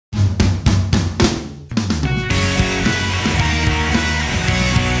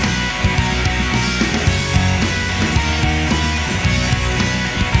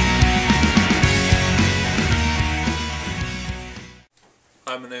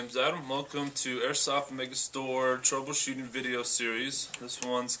name's Adam. Welcome to Airsoft Megastore Troubleshooting video series. This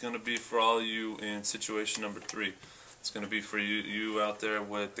one's going to be for all you in situation number 3. It's going to be for you out there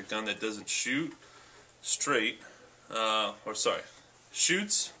with the gun that doesn't shoot straight,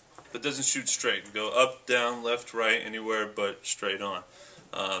 shoots but doesn't shoot straight. Go up, down, left, right, anywhere but straight on.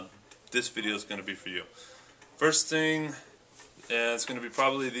 This video is going to be for you. First thing, and it's going to be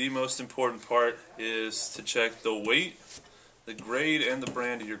probably the most important part, is to check the weight, the grade, and the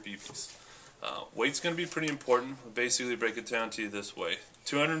brand of your BBs. Weight's going to be pretty important. We'll basically break it down to you this way.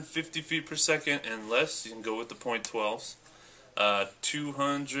 250 feet per second and less, you can go with the .12s.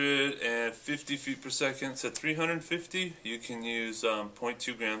 250 feet per second to 350, you can use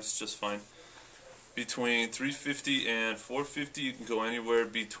 0.2 grams just fine. Between 350 and 450, you can go anywhere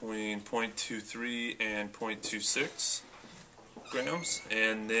between 0.23 and 0.26 grams.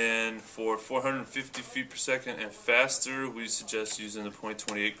 And then for 450 feet per second and faster, we suggest using the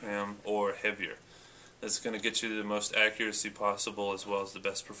 0.28 gram or heavier. That's going to get you the most accuracy possible as well as the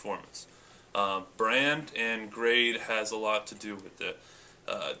best performance. Brand and grade has a lot to do with it.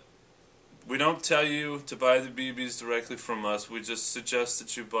 We don't tell you to buy the BBs directly from us. We just suggest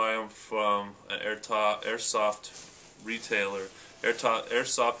that you buy them from an airsoft retailer,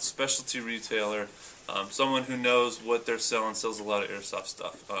 airsoft specialty retailer, someone who knows what they're selling, sells a lot of airsoft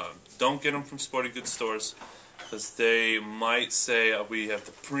stuff. Don't get them from sporting goods stores, because they might say we have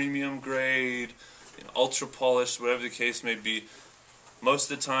the premium grade, ultra polished, whatever the case may be.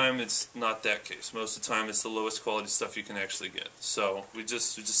 Most of the time it's not that case. Most of the time it's the lowest quality stuff you can actually get. So we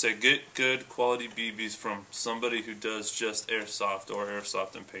just say get good quality BBs from somebody who does just airsoft or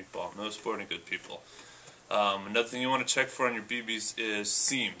airsoft and paintball. No sporting good people. Another thing you want to check for on your BBs is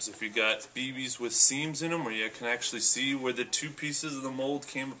seams. If you got BBs with seams in them where you can actually see where the two pieces of the mold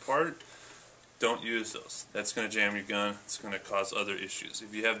came apart, don't use those. That's going to jam your gun. It's going to cause other issues.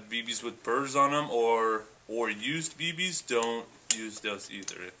 If you have BBs with burrs on them or used BBs, don't use those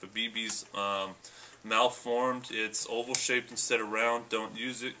either. If a BB's malformed, it's oval shaped instead of round, don't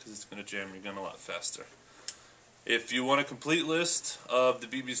use it because it's going to jam your gun a lot faster. If you want a complete list of the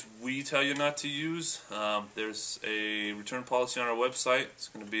BBs we tell you not to use, there's a return policy on our website. It's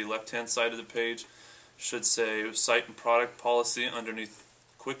going to be left hand side of the page. Should say site and product policy underneath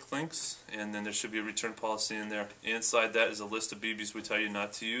quick links, and then there should be a return policy in there. Inside that is a list of BBs we tell you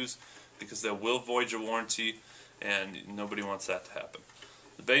not to use because they will void your warranty, and nobody wants that to happen.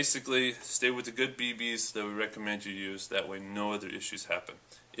 So basically, stay with the good BBs that we recommend you use. That way no other issues happen.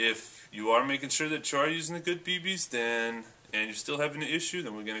 If you are making sure that you are using the good BBs, and you're still having an issue,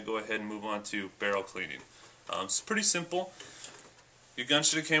 then we're going to go ahead and move on to barrel cleaning. It's pretty simple. Your gun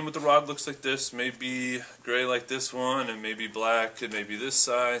should have came with the rod. Looks like this, maybe gray like this one, and maybe black, and maybe this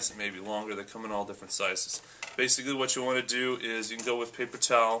size, and maybe longer. They come in all different sizes. Basically what you want to do is you can go with paper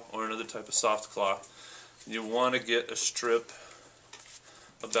towel or another type of soft cloth. You want to get a strip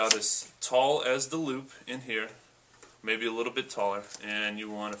about as tall as the loop in here, maybe a little bit taller, and you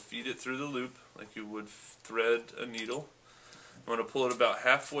want to feed it through the loop like you would thread a needle. You want to pull it about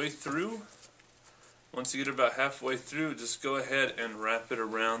halfway through. Once you get it about halfway through, just go ahead and wrap it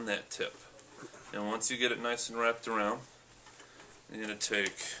around that tip. And once you get it nice and wrapped around, you're going to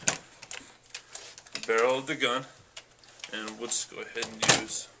take the barrel of the gun, and we'll just go ahead and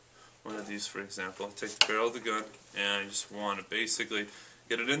use one of these for example. Take the barrel of the gun, and you just want to basically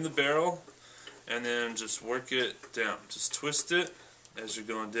get it in the barrel and then just work it down. Just twist it as you're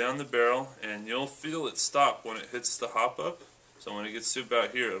going down the barrel, and you'll feel it stop when it hits the hop up. So when it gets to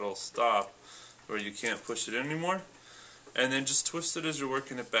about here, it'll stop where you can't push it anymore, and then just twist it as you're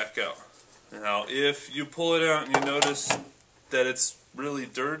working it back out. Now if you pull it out and you notice that it's really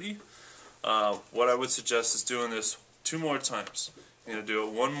dirty, what I would suggest is doing this 2 more times. You're going to do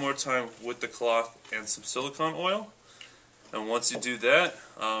it 1 more time with the cloth and some silicone oil, and once you do that,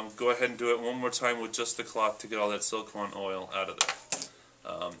 go ahead and do it 1 more time with just the cloth to get all that silicone oil out of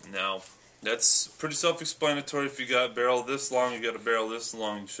there. Now that's pretty self-explanatory. If you got a barrel this long, you got a barrel this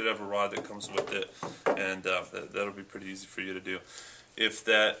long, you should have a rod that comes with it, and that'll be pretty easy for you to do. If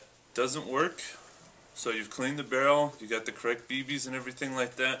that doesn't work, so you've cleaned the barrel, you got the correct BBs and everything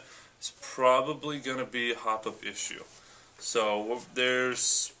like that, it's probably going to be a hop-up issue. So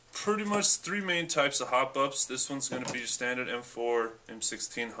there's pretty much 3 main types of hop-ups. This one's going to be your standard M4,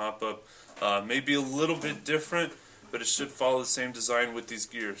 M16 hop-up. Maybe a little bit different, but it should follow the same design with these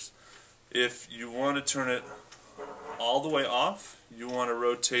gears. If you want to turn it all the way off, you want to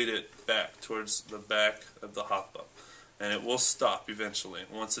rotate it back towards the back of the hop-up, and it will stop eventually.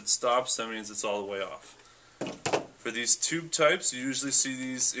 Once it stops, that means it's all the way off. For these tube types, you usually see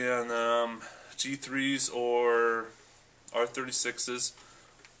these in G3s or R36s.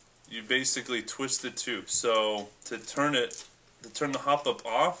 you basically twist the tube. So to turn the hop-up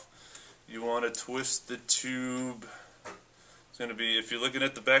off, you want to twist the tube. It's going to be, if you're looking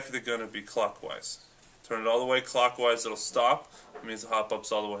at the back of the gun, it'll be clockwise. Turn it all the way clockwise, it'll stop. It means the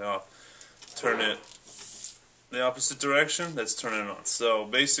hop-up's all the way off. Turn it the opposite direction, that's turning it on. So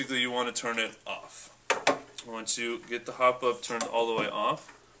basically you want to turn it off. Once you get the hop-up turned all the way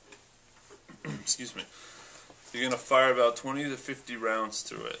off, excuse me, you're going to fire about 20 to 50 rounds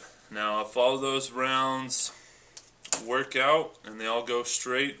through it. Now if all those rounds work out and they all go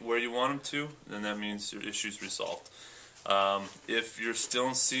straight where you want them to, then that means your issue's resolved. If you're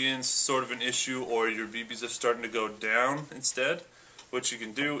still seeing sort of an issue or your BBs are starting to go down instead, what you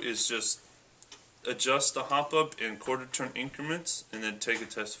can do is just adjust the hop-up in quarter-turn increments and then take a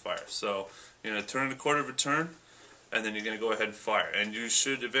test fire. So you're going to turn it a quarter of a turn and then you're going to go ahead and fire. And you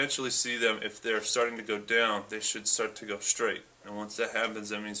should eventually see them, if they're starting to go down, they should start to go straight. And once that happens,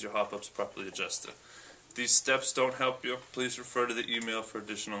 that means your hop-up's properly adjusted. If these steps don't help you, please refer to the email for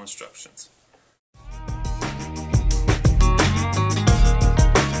additional instructions.